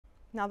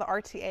Now, the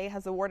RTA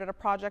has awarded a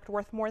project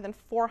worth more than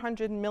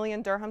 400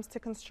 million dirhams to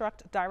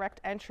construct direct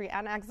entry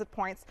and exit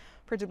points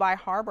for Dubai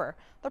Harbour.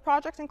 The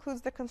project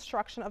includes the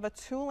construction of a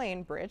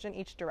two-lane bridge in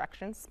each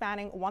direction,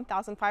 spanning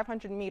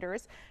 1,500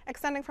 meters,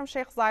 extending from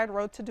Sheikh Zayed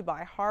Road to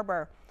Dubai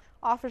Harbour.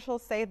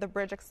 Officials say the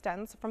bridge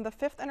extends from the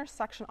 5th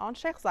intersection on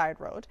Sheikh Zayed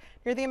Road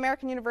near the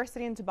American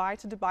University in Dubai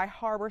to Dubai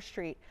Harbour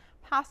Street,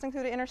 passing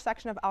through the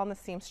intersection of Al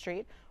Nasim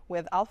Street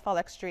with Al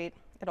Falek Street.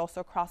 It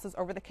also crosses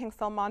over the King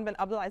Salman bin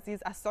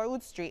Abdulaziz Al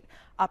Saud Street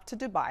up to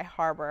Dubai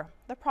Harbour.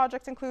 The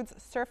project includes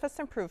surface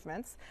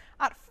improvements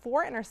at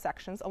 4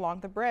 intersections along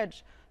the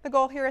bridge. The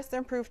goal here is to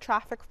improve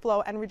traffic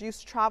flow and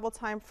reduce travel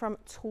time from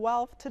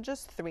 12 to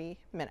just 3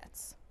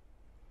 minutes.